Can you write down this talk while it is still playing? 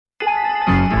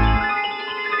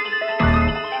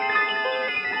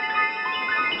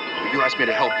asked me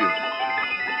to help you.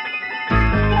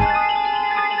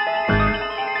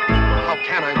 How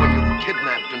can I when you've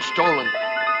kidnapped and stolen?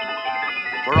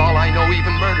 For all I know,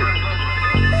 even murdered.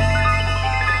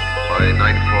 By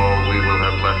nightfall, we will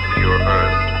have left your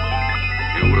Earth.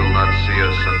 You will not see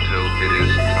us until it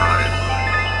is time.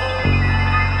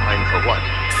 Time for what?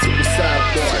 Suicide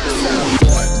boy.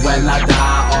 When I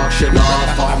die, auction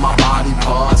off all my body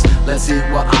parts. Let's see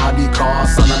what ID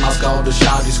costs. Under my skull, the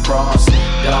Shadi's cross.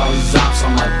 Got all these ops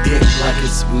on my dick like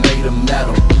it's made of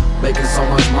metal. Making so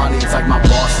much money, it's like my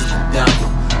boss is the devil.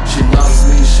 She loves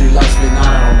me, now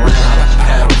that I ran out of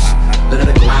pedals. Let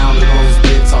it ground in those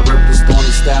bits, I'll rip this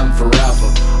thorny stab forever.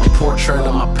 A portrait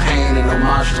of my pain and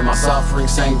homage to my suffering.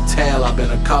 Same tale, I've been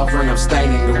uncovering, I'm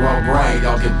staining the world gray.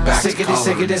 Y'all get back sick of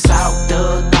this out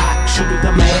the box. Shoot at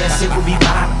the mask, it will be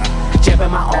mine.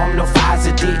 Jabbing my arm, no fires,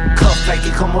 a dick cuff like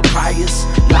it come with priors.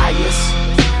 Liars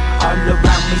all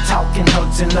around me talking,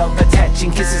 hugs and love, attaching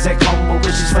kisses that come with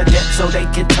wishes for death so they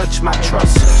can touch my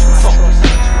trust. Fuck,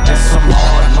 that's some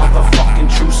hard motherfucking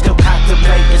truth. Still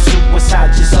contemplating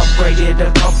suicide, just upgraded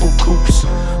a couple coupes.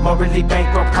 Morally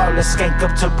bankrupt, call a skank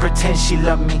up to pretend she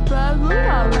love me.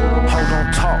 Hold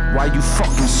on, talk while you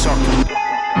fucking sucking.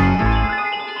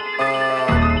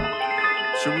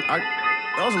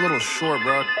 That was a little short,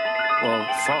 bro. Well,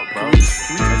 fuck, bro. Can we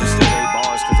just stay 8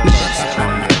 bars? Cause I thought I said all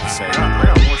you had to say. I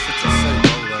got more shit to say,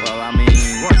 bro. Well, I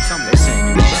mean, what? Tell me. They saying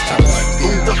you lost touch. Who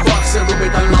the fuck said we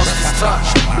done lost his touch?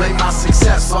 Blame my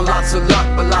success on lots of luck,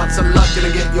 but lots of luck gonna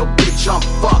get your bitch on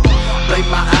fuck. Blame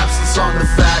my absence on the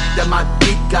fact that my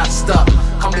dick got stuck.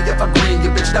 Call me evergreen,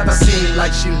 your bitch never seemed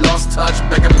like she lost touch.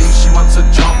 Begging me, she wants to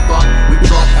jump up. We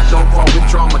drop, don't fall,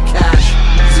 withdraw my cash.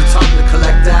 Use the tongue to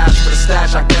collect dash for the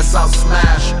stash, I guess I'll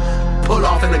smash. Pull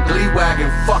off in a glee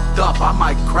wagon, fucked up, I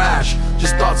might crash.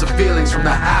 Just thoughts and feelings from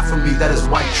the half of me that is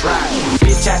white trash.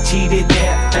 Bitch, I cheated,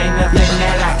 death ain't nothing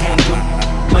that I can't do.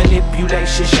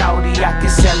 Manipulation, shawty, I can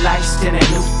sell ice to the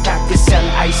nuke. I can sell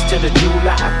ice to the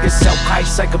jeweler. I can sell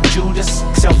Christ like I'm Judas.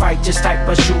 Self-righteous type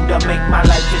of shooter. Make my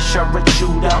life insurance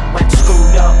shoot up when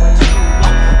screwed up.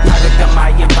 Product of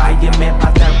my environment.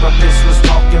 My therapist was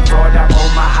talking fraud. I roll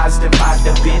my eyes to find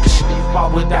the bitch. Why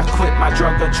would I quit my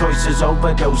drug of choices?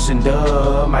 Overdosing,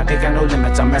 duh. My dick got no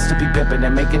limits. I'm meant to be pimping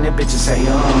and making the bitches say,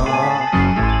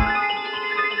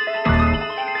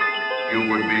 You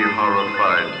would be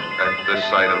horrified at the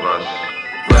sight of us.